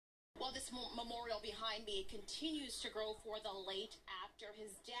Well, this memorial behind me continues to grow for the late actor.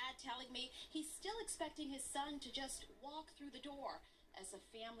 His dad telling me he's still expecting his son to just walk through the door as the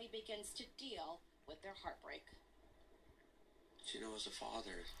family begins to deal with their heartbreak. But you know, as a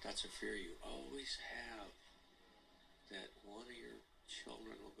father, that's a fear you always have, that one of your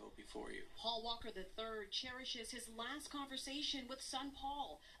children will go before you. Paul Walker III cherishes his last conversation with son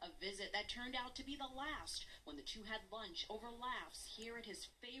Paul, a visit that turned out to be the last when the two had lunch over laughs here at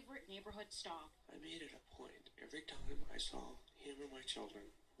his favorite neighborhood stop. I made it a point every time I saw him or my children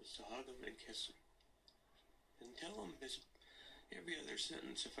was to hug them and kiss them and tell them this every other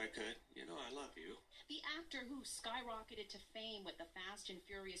sentence if I could, you know, I love you. The actor who skyrocketed to fame with the Fast and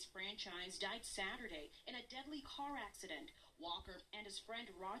Furious franchise died Saturday in a deadly car accident. Walker and his friend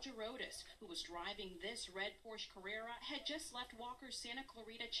Roger Rodas, who was driving this red Porsche Carrera, had just left Walker's Santa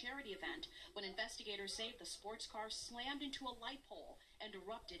Clarita charity event when investigators say the sports car slammed into a light pole and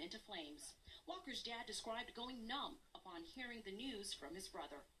erupted into flames. Walker's dad described going numb upon hearing the news from his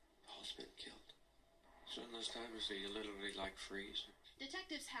brother. Paul's been killed. So in those times you literally like freeze.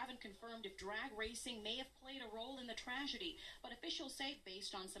 Detectives haven't confirmed if drag racing may have played a role in the tragedy, but officials say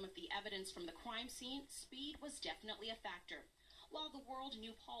based on some of the evidence from the crime scene, speed was definitely a factor. While the world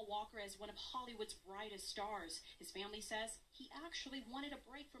knew Paul Walker as one of Hollywood's brightest stars, his family says he actually wanted a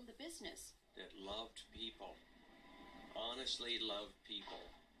break from the business. That loved people, honestly loved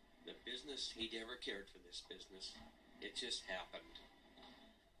people. The business, he never cared for this business. It just happened.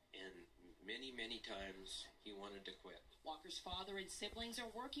 And many times he wanted to quit. Walker's father and siblings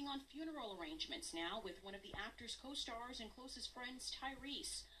are working on funeral arrangements now with one of the actor's co-stars and closest friends,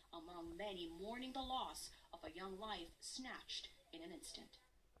 Tyrese, among many mourning the loss of a young life snatched in an instant.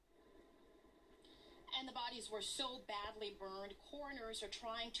 And the bodies were so badly burned, coroners are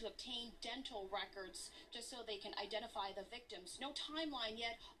trying to obtain dental records just so they can identify the victims. No timeline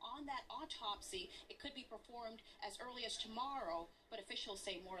yet on that autopsy. It could be performed as early as tomorrow, but officials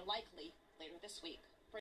say more likely later this week.